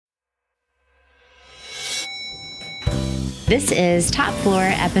This is Top Floor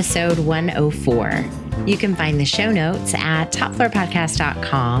episode 104. You can find the show notes at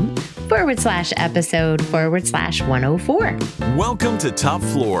topfloorpodcast.com/episode/104. Welcome to Top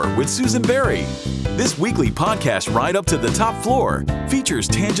Floor with Susan Berry. This weekly podcast ride up to the top floor features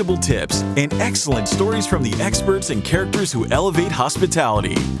tangible tips and excellent stories from the experts and characters who elevate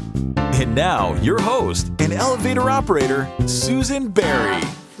hospitality. And now, your host and elevator operator, Susan Berry.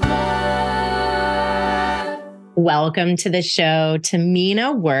 Welcome to the show.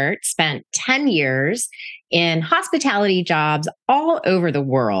 Tamina Wirt spent 10 years in hospitality jobs all over the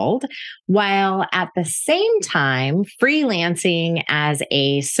world, while at the same time freelancing as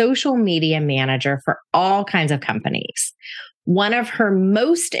a social media manager for all kinds of companies. One of her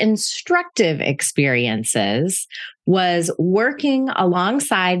most instructive experiences was working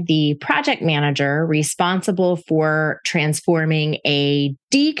alongside the project manager responsible for transforming a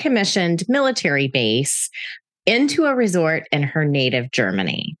decommissioned military base into a resort in her native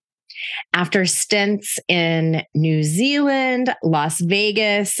Germany. After stints in New Zealand, Las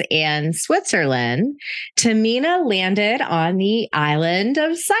Vegas, and Switzerland, Tamina landed on the island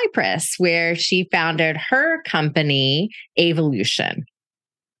of Cyprus, where she founded her company, Evolution.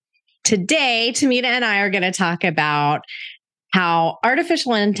 Today, Tamina and I are going to talk about how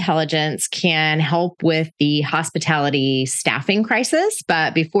artificial intelligence can help with the hospitality staffing crisis.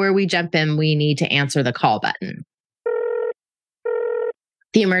 But before we jump in, we need to answer the call button.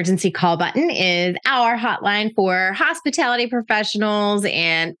 The emergency call button is our hotline for hospitality professionals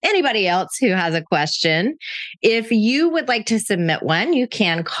and anybody else who has a question. If you would like to submit one, you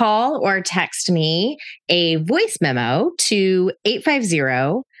can call or text me a voice memo to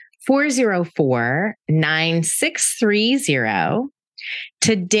 850-404-9630.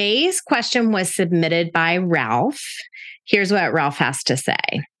 Today's question was submitted by Ralph. Here's what Ralph has to say.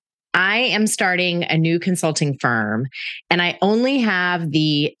 I am starting a new consulting firm, and I only have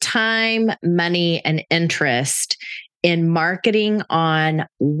the time, money, and interest in marketing on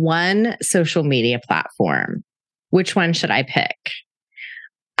one social media platform. Which one should I pick?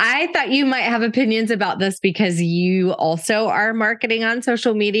 I thought you might have opinions about this because you also are marketing on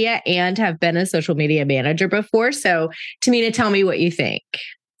social media and have been a social media manager before. So, Tamina, tell me what you think.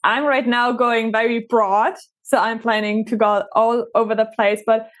 I'm right now going very broad. So I'm planning to go all over the place.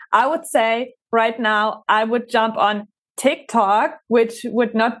 But I would say right now, I would jump on TikTok, which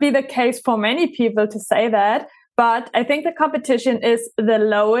would not be the case for many people to say that. But I think the competition is the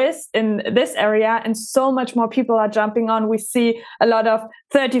lowest in this area, and so much more people are jumping on. We see a lot of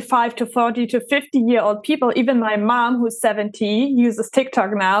 35 to 40 to 50-year-old people. Even my mom, who's 70, uses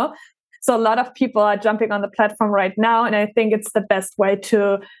TikTok now. So a lot of people are jumping on the platform right now, and I think it's the best way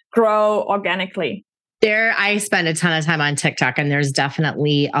to grow organically. I spend a ton of time on TikTok, and there's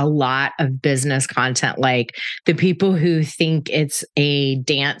definitely a lot of business content. Like the people who think it's a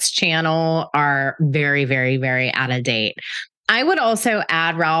dance channel are very, very, very out of date. I would also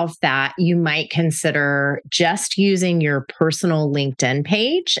add, Ralph, that you might consider just using your personal LinkedIn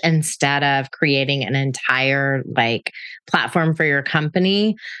page instead of creating an entire platform for your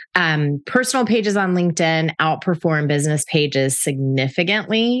company. Personal pages on LinkedIn outperform business pages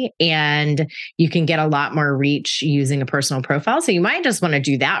significantly, and you can get a lot more reach using a personal profile. So you might just want to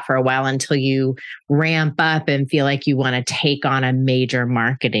do that for a while until you ramp up and feel like you want to take on a major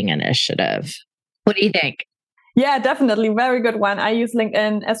marketing initiative. What do you think? Yeah, definitely. Very good one. I use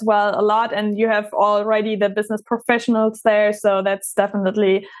LinkedIn as well a lot, and you have already the business professionals there. So that's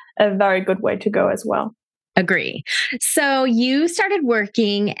definitely a very good way to go as well. Agree. So you started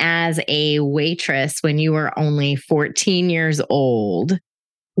working as a waitress when you were only 14 years old.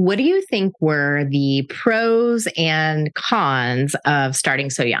 What do you think were the pros and cons of starting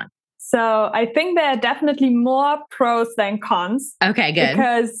so young? So I think there are definitely more pros than cons. Okay, good.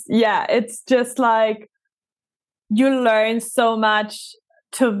 Because it's just like, you learn so much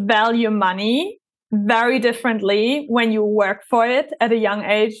to value money very differently when you work for it at a young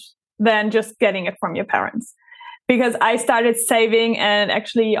age than just getting it from your parents. Because I started saving and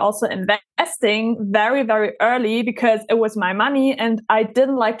actually also investing very, very early because it was my money and I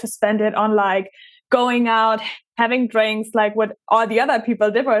didn't like to spend it on going out, having drinks, like what all the other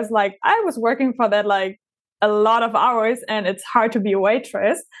people did. Was I was working for that a lot of hours, and it's hard to be a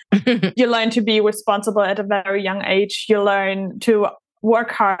waitress. You learn to be responsible at a very young age. You learn to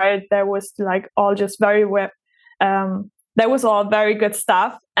work hard. There was all just very that was all very good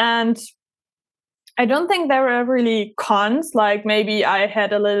stuff. And I don't think there were really cons. Maybe I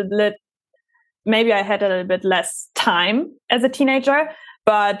had a little bit less time as a teenager,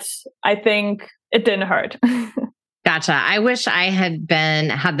 but I think it didn't hurt. Gotcha. I wish I had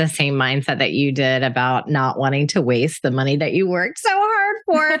had the same mindset that you did about not wanting to waste the money that you worked so hard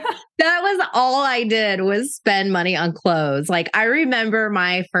for. That was all I did was spend money on clothes. Like I remember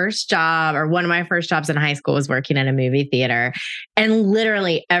my first job or one of my first jobs in high school was working in a movie theater, and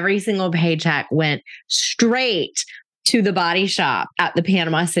literally every single paycheck went straight to the body shop at the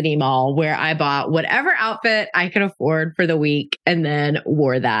Panama City Mall, where I bought whatever outfit I could afford for the week and then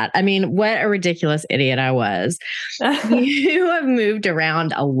wore that. I mean, what a ridiculous idiot I was. You have moved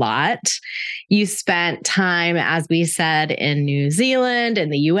around a lot. You spent time, as we said, in New Zealand,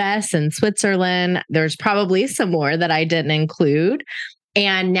 in the US, and Switzerland. There's probably some more that I didn't include.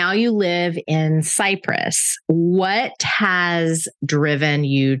 And now you live in Cyprus. What has driven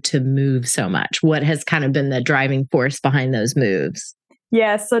you to move so much? What has kind of been the driving force behind those moves?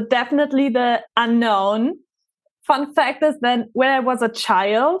 Yeah, so definitely the unknown. Fun fact is that when I was a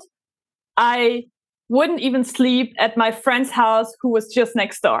child, I wouldn't even sleep at my friend's house who was just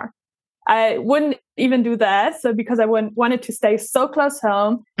next door. I wouldn't even do that. So because I wanted to stay so close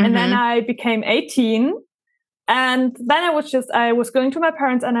home. Mm-hmm. And then I became 18. And then I was going to my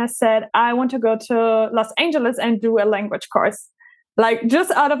parents and I said, I want to go to Los Angeles and do a language course. Like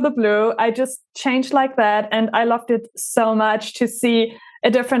just out of the blue, I just changed like that. And I loved it so much to see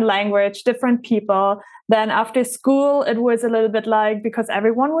a different language, different people. Then after school, it was a little bit like, because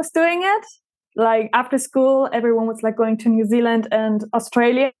everyone was doing it. Like after school, everyone was like going to New Zealand and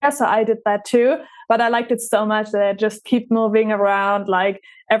Australia. So I did that too. But I liked it so much that I just keep moving around like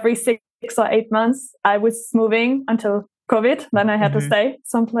every 6 or 8 months. I was moving until COVID. Then I had to stay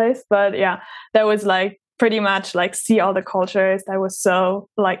someplace. But yeah, that was like pretty much like see all the cultures. That was so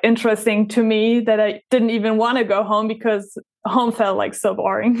like interesting to me that I didn't even want to go home because home felt like so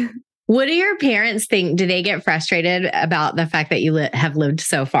boring. What do your parents think? Do they get frustrated about the fact that you have lived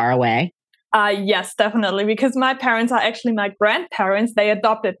so far away? Yes, definitely. Because my parents are actually my grandparents. They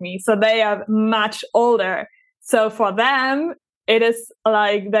adopted me. So they are much older. So for them, it is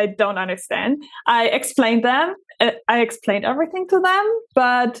like they don't understand. I explained everything to them,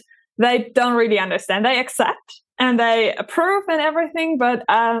 but they don't really understand. They accept and they approve and everything, but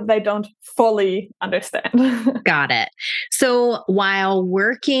they don't fully understand. Got it. So while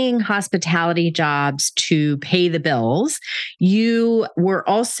working hospitality jobs to pay the bills, you were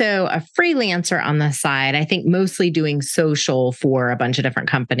also a freelancer on the side, I think mostly doing social for a bunch of different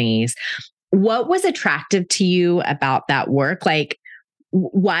companies. What was attractive to you about that work? Like,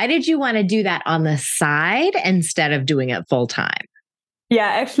 why did you want to do that on the side instead of doing it full time? Yeah,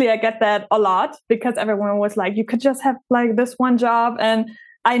 actually, I get that a lot because everyone was like, you could just have like this one job. And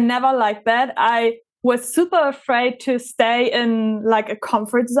I never liked that. I was super afraid to stay in like a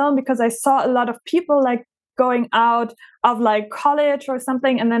comfort zone because I saw a lot of people like going out of like college or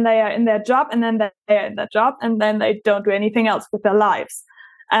something. And then they are in their job and then they are in their job and then they don't do anything else with their lives.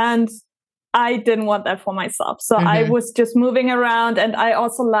 And I didn't want that for myself. So I was just moving around. And I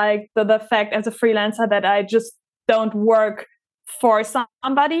also like the fact as a freelancer that I just don't work for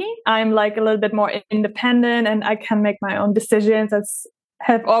somebody. I'm like a little bit more independent and I can make my own decisions. That's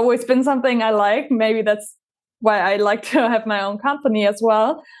have always been something I like. Maybe that's why I like to have my own company as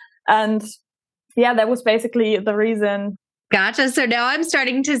well. And yeah, that was basically the reason. Gotcha. So now I'm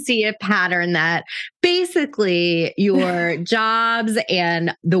starting to see a pattern that basically your jobs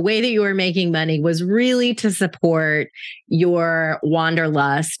and the way that you were making money was really to support your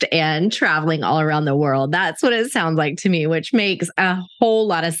wanderlust and traveling all around the world. That's what it sounds like to me, which makes a whole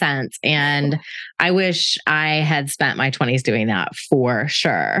lot of sense. And I wish I had spent my 20s doing that for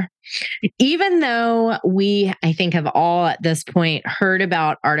sure. Even though we, I think, have all at this point heard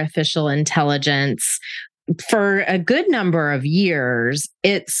about artificial intelligence for a good number of years,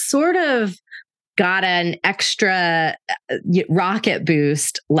 it sort of got an extra rocket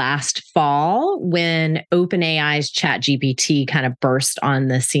boost last fall when OpenAI's ChatGPT kind of burst on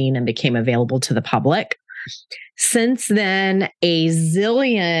the scene and became available to the public. Since then, a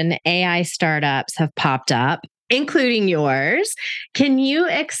zillion AI startups have popped up, including yours. Can you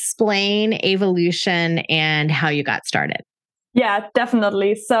explain evolution and how you got started? Yeah,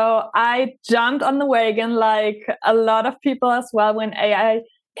 definitely. So I jumped on the wagon like a lot of people as well when AI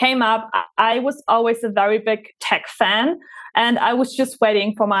came up. I was always a very big tech fan and I was just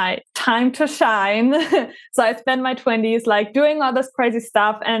waiting for my time to shine. So I spent my 20s like doing all this crazy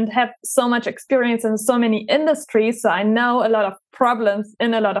stuff and have so much experience in so many industries. So I know a lot of problems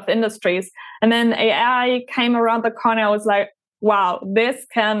in a lot of industries. And then AI came around the corner. I was like, wow, this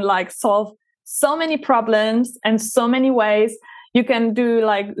can like solve so many problems and so many ways. You can do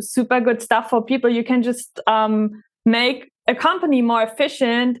like super good stuff for people. You can just make a company more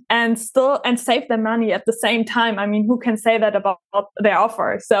efficient and save them money at the same time. I mean, who can say that about their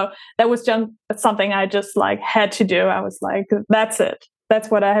offer? So that was just something I just had to do. I was like, that's it. That's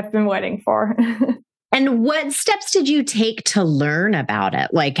what I have been waiting for. And what steps did you take to learn about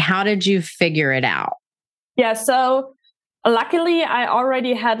it? Like, how did you figure it out? Yeah, so luckily I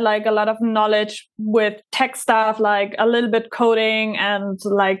already had a lot of knowledge with tech stuff, like a little bit coding and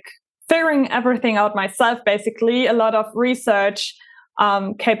figuring everything out myself, basically. A lot of research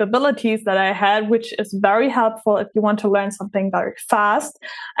capabilities that I had, which is very helpful if you want to learn something very fast.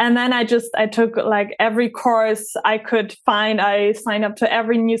 And then I took every course I could find. I signed up to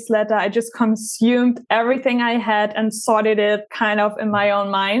every newsletter. I just consumed everything I had and sorted it kind of in my own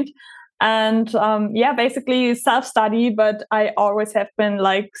mind. And basically self-study, but I always have been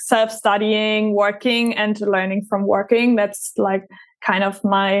self-studying, working and learning from working. That's kind of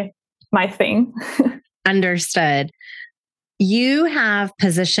my thing. Understood. You have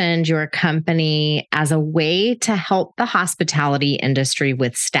positioned your company as a way to help the hospitality industry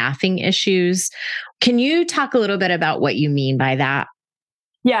with staffing issues. Can you talk a little bit about what you mean by that?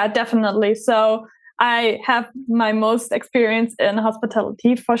 Yeah, definitely. So I have my most experience in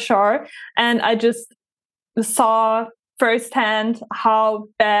hospitality for sure. And I just saw firsthand how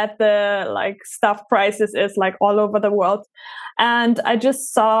bad the stuff prices is all over the world. And I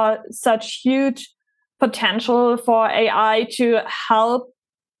just saw such huge potential for AI to help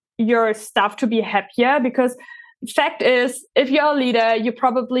your staff to be happier, because fact is, if you're a leader, you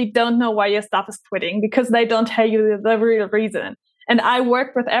probably don't know why your staff is quitting because they don't tell you the real reason. And I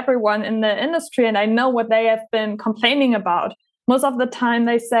work with everyone in the industry and I know what they have been complaining about. Most of the time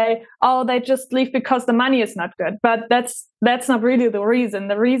they say, oh, they just leave because the money is not good. But that's not really the reason.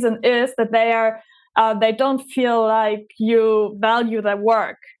 The reason is that they don't feel like you value their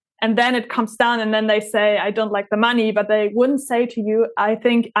work. And then it comes down and then they say, I don't like the money, but they wouldn't say to you, I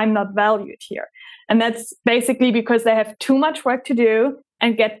think I'm not valued here. And that's basically because they have too much work to do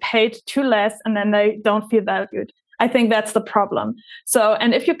and get paid too less, and then they don't feel valued. I think that's the problem. So,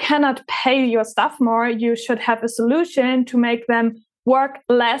 and if you cannot pay your staff more, you should have a solution to make them work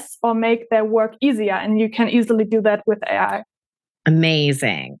less or make their work easier. And you can easily do that with AI.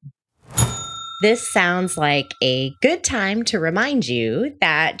 Amazing. This sounds like a good time to remind you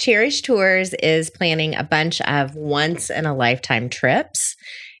that Cherish Tours is planning a bunch of once-in-a-lifetime trips,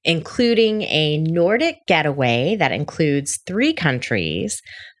 including a Nordic getaway that includes 3 countries,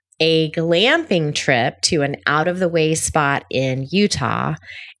 a glamping trip to an out-of-the-way spot in Utah,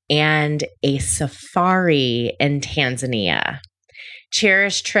 and a safari in Tanzania.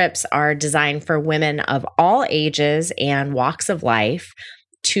 Cherish trips are designed for women of all ages and walks of life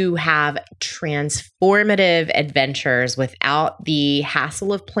to have transformative adventures without the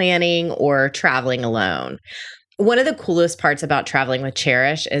hassle of planning or traveling alone. One of the coolest parts about traveling with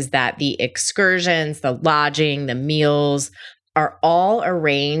Cherish is that the excursions, the lodging, the meals are all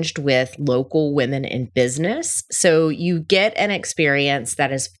arranged with local women in business. So you get an experience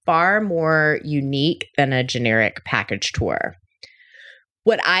that is far more unique than a generic package tour.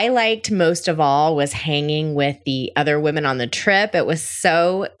 What I liked most of all was hanging with the other women on the trip. It was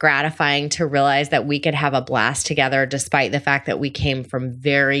so gratifying to realize that we could have a blast together despite the fact that we came from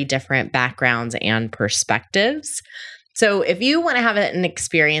very different backgrounds and perspectives. So if you want to have an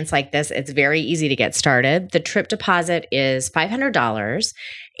experience like this, it's very easy to get started. The trip deposit is $500,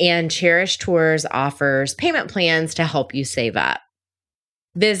 and Cherish Tours offers payment plans to help you save up.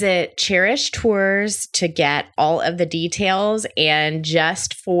 Visit Cherish Tours to get all of the details, and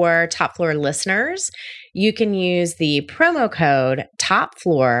just for Top Floor listeners, you can use the promo code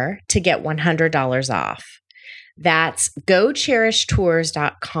TOPFLOOR to get $100 off. That's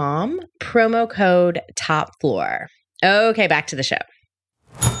gocherishtours.com, promo code TOPFLOOR. Okay, back to the show.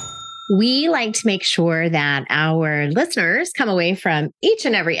 We like to make sure that our listeners come away from each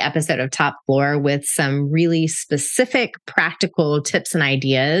and every episode of Top Floor with some really specific practical tips and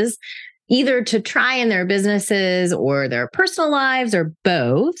ideas, either to try in their businesses or their personal lives or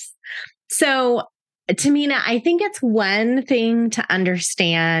both. So, Tamina, I think it's one thing to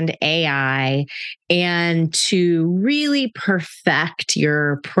understand AI and to really perfect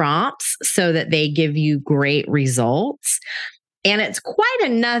your prompts so that they give you great results. And it's quite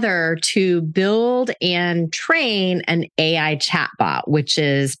another to build and train an AI chatbot, which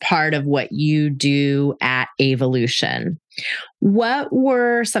is part of what you do at Evolution. What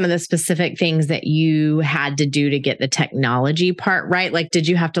were some of the specific things that you had to do to get the technology part right? Like, did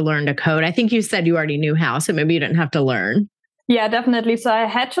you have to learn to code? I think you said you already knew how, so maybe you didn't have to learn. Yeah, definitely. So I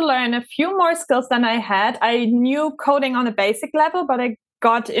had to learn a few more skills than I had. I knew coding on a basic level, but I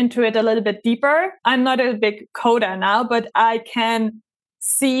got into it a little bit deeper. I'm not a big coder now, but I can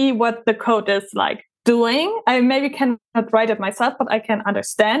see what the code is like doing. I maybe cannot write it myself, but I can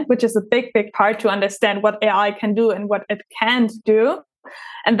understand, which is a big, big part to understand what AI can do and what it can't do.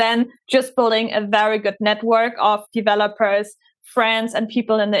 And then just building a very good network of developers, friends, and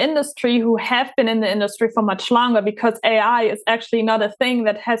people in the industry who have been in the industry for much longer, because AI is actually not a thing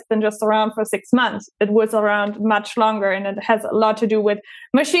that has been just around for 6 months. It was around much longer, and it has a lot to do with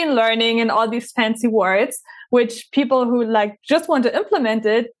machine learning and all these fancy words, which people who like just want to implement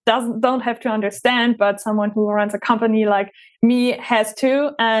it don't have to understand, but someone who runs a company like me has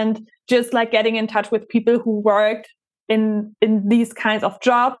to. And just like getting in touch with people who worked in these kinds of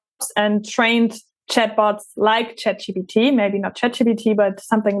jobs and trained chatbots like ChatGPT, maybe not ChatGPT, but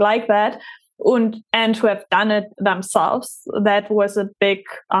something like that, and who have done it themselves. That was a big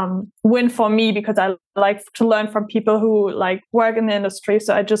win for me, because I like to learn from people who like work in the industry.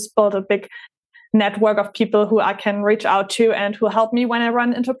 So I just built a big network of people who I can reach out to and who help me when I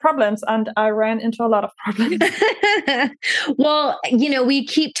run into problems. And I ran into a lot of problems. Well, we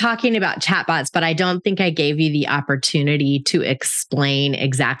keep talking about chatbots, but I don't think I gave you the opportunity to explain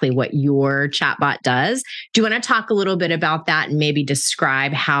exactly what your chatbot does. Do you want to talk a little bit about that and maybe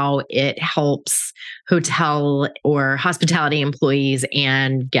describe how it helps hotel or hospitality employees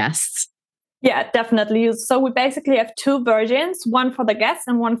and guests? Yeah, definitely. So we basically have two versions, one for the guests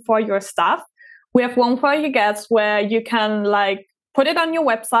and one for your staff. We have one for your guests where you can like put it on your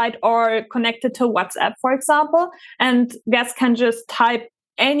website or connect it to WhatsApp, for example, and guests can just type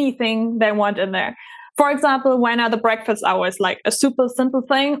anything they want in there. For example, when are the breakfast hours, like a super simple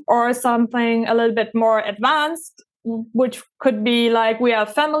thing, or something a little bit more advanced, which could be like, we are a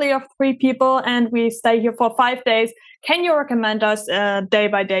family of 3 people and we stay here for 5 days. Can you recommend us a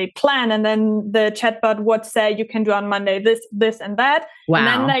day-by-day plan? And then the chatbot would say, you can do on Monday this, and that. Wow. And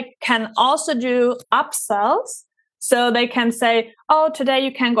then they can also do upsells. So they can say, oh, today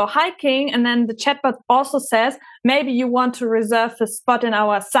you can go hiking. And then the chatbot also says, maybe you want to reserve a spot in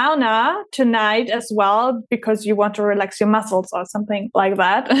our sauna tonight as well, because you want to relax your muscles or something like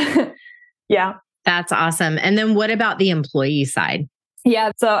that. Yeah. That's awesome. And then what about the employee side?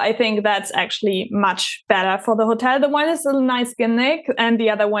 Yeah, so I think that's actually much better for the hotel. The one is a nice gimmick, and the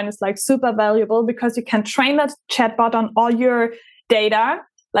other one is like super valuable, because you can train that chatbot on all your data,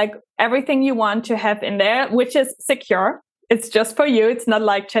 like everything you want to have in there, which is secure. It's just for you. It's not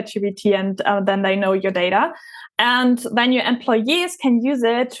like ChatGPT and then they know your data. And then your employees can use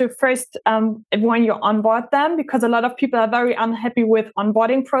it to first, when you onboard them, because a lot of people are very unhappy with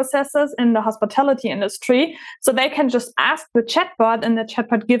onboarding processes in the hospitality industry. So they can just ask the chatbot and the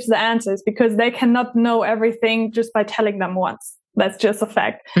chatbot gives the answers, because they cannot know everything just by telling them once. That's just a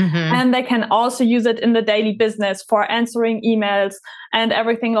fact. Mm-hmm. And they can also use it in the daily business for answering emails and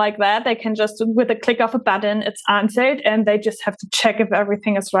everything like that. They can just, with a click of a button, it's answered, and they just have to check if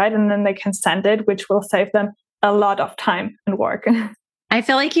everything is right, and then they can send it, which will save them a lot of time and work. I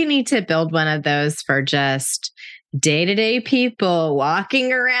feel like you need to build one of those for just day-to-day people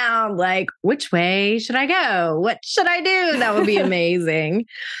walking around like, which way should I go? What should I do? That would be amazing.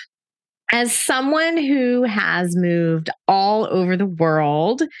 As someone who has moved all over the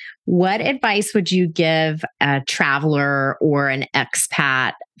world, what advice would you give a traveler or an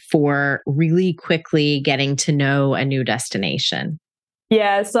expat for really quickly getting to know a new destination?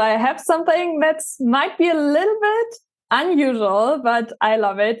 Yeah, so I have something that might be a little bit unusual, but I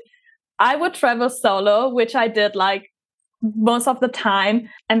love it. I would travel solo, which I did like most of the time.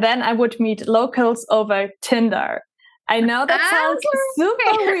 And then I would meet locals over Tinder. I know that sounds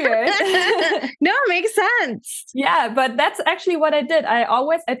super weird. No, it makes sense. Yeah, but that's actually what I did. I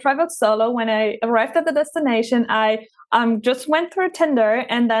traveled solo. When I arrived at the destination, I just went through Tinder,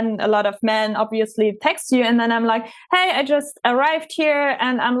 and then a lot of men obviously text you. And then I'm like, hey, I just arrived here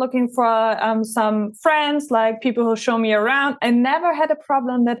and I'm looking for some friends, like people who show me around. I never had a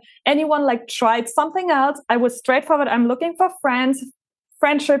problem that anyone like tried something else. I was straightforward. I'm looking for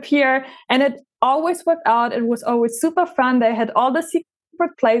friendship here. And it always worked out. It was always super fun. They had all the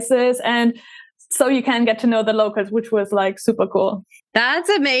secret places, and so you can get to know the locals, which was like super cool. That's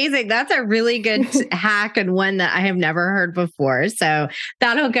amazing. That's a really good hack, and one that I have never heard before. So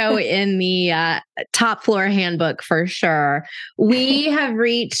that'll go in the top floor handbook for sure. We have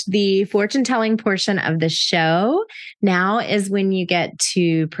reached the fortune telling portion of the show. Now is when you get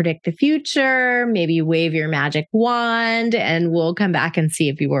to predict the future, maybe wave your magic wand, and we'll come back and see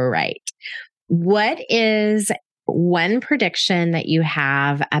if you were right. What is one prediction that you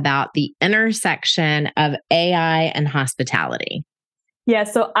have about the intersection of AI and hospitality? Yeah,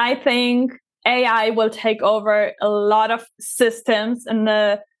 so I think AI will take over a lot of systems in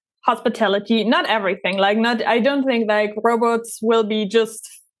the hospitality. Not everything. I don't think like robots will be just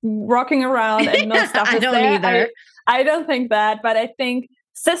rocking around and no stuff I is don't there. either. I don't think that, but I think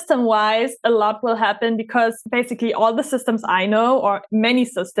system-wise, a lot will happen because basically all the systems I know, or many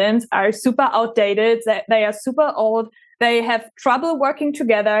systems, are super outdated. They are super old. They have trouble working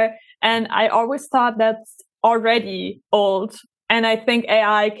together. And I always thought that's already old. And I think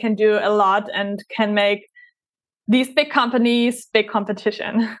AI can do a lot and can make these big companies big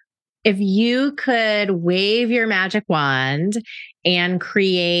competition. If you could wave your magic wand and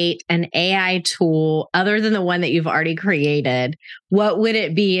create an AI tool other than the one that you've already created, what would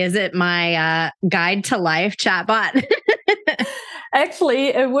it be? Is it my guide to life chatbot? Actually,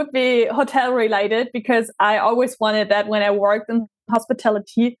 it would be hotel related because I always wanted that when I worked in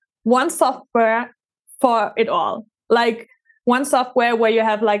hospitality, one software for it all. Like one software where you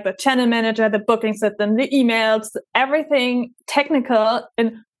have like the channel manager, the booking system, the emails, everything technical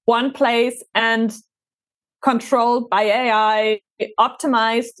in one place and controlled by AI,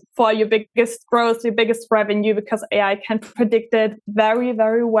 optimized for your biggest growth, your biggest revenue, because AI can predict it very,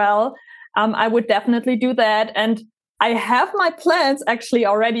 very well. I would definitely do that. And I have my plans actually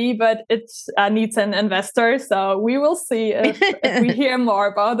already, but it needs an investor. So we will see if we hear more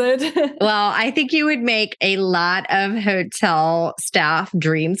about it. Well, I think you would make a lot of hotel staff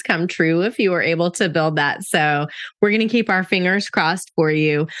dreams come true if you were able to build that. So we're going to keep our fingers crossed for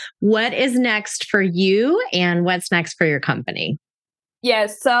you. What is next for you and what's next for your company?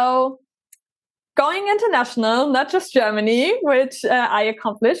 Yes. So going international, not just Germany, which I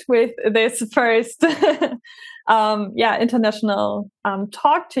accomplished with this first international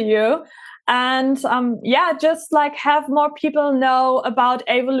talk to you. And just like have more people know about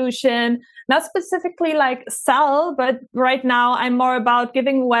evolution, not specifically like sell, but right now I'm more about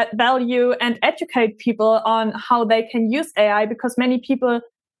giving value and educate people on how they can use AI, because many people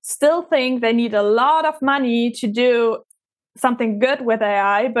still think they need a lot of money to do something good with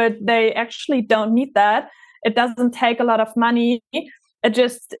AI, but they actually don't need that. It doesn't take a lot of money. It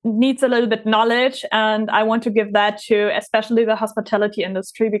just needs a little bit knowledge. And I want to give that to especially the hospitality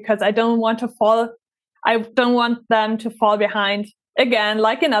industry, because I don't want them to fall behind again,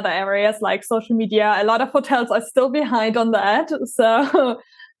 like in other areas like social media. A lot of hotels are still behind on that. So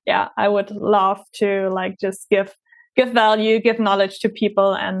yeah, I would love to like just give value, give knowledge to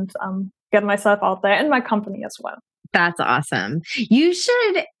people, and get myself out there and my company as well. That's awesome. You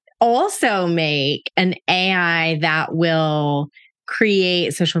should also make an AI that will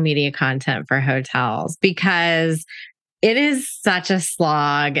create social media content for hotels, because it is such a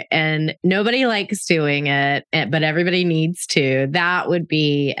slog and nobody likes doing it, but everybody needs to. That would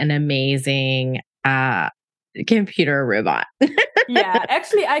be an amazing computer robot. Yeah,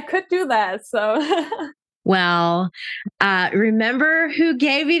 actually, I could do that. So. Well, remember who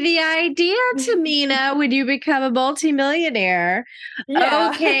gave you the idea, Tamina, when you become a multimillionaire? Yeah.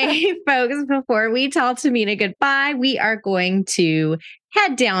 Okay, folks, before we tell Tamina goodbye, we are going to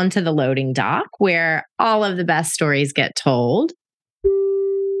head down to the loading dock where all of the best stories get told.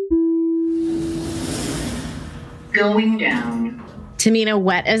 Going down. Tamina,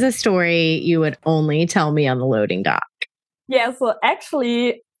 what is a story you would only tell me on the loading dock? Yeah, so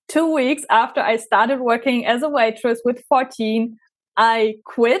actually, 2 weeks after I started working as a waitress with 14, I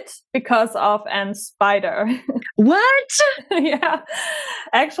quit because of a spider. What? Yeah.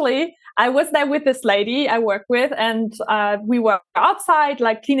 Actually, I was there with this lady I work with, and we were outside,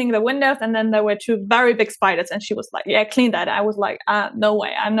 like cleaning the windows, and then there were 2 very big spiders, and she was like, yeah, clean that. I was like, no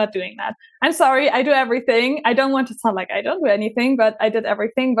way, I'm not doing that. I'm sorry, I do everything. I don't want to sound like I don't do anything, but I did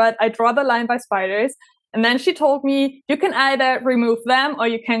everything, but I draw the line by spiders. And then she told me, you can either remove them or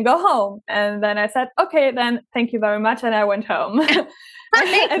you can go home. And then I said, okay, then thank you very much. And I went home. And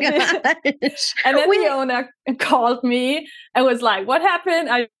then the owner called me and was like, what happened?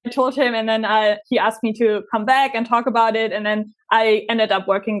 I told him, and then he asked me to come back and talk about it. And then I ended up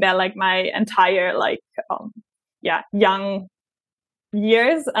working there like my entire young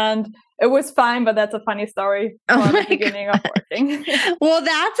years, and it was fine, but that's a funny story from the beginning of working. Well,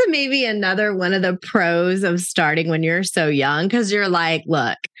 that's maybe another one of the pros of starting when you're so young, because you're like,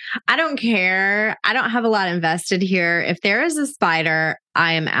 look, I don't care. I don't have a lot invested here. If there is a spider,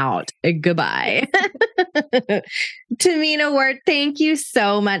 I am out. Goodbye. Tamina Wirt, thank you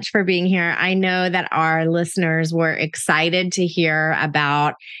so much for being here. I know that our listeners were excited to hear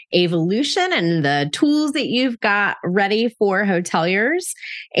about evolution and the tools that you've got ready for hoteliers.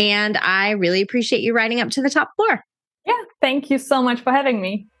 And I really appreciate you riding up to the top floor. Yeah, thank you so much for having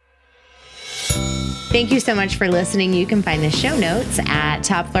me. Thank you so much for listening. You can find the show notes at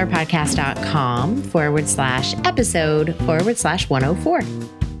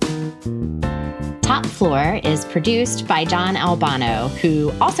topfloorpodcast.com/episode/104. Top Floor is produced by John Albano,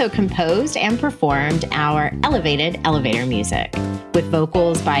 who also composed and performed our elevated elevator music, with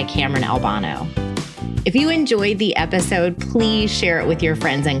vocals by Cameron Albano. If you enjoyed the episode, please share it with your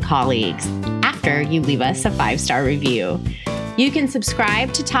friends and colleagues after you leave us a 5-star review. You can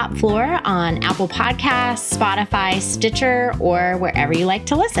subscribe to Top Floor on Apple Podcasts, Spotify, Stitcher, or wherever you like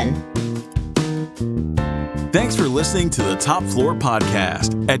to listen. Thanks for listening to the Top Floor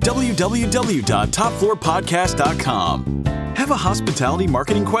Podcast at www.topfloorpodcast.com. Have a hospitality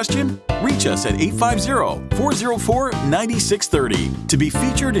marketing question? Reach us at 850-404-9630 to be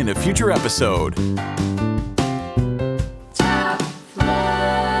featured in a future episode.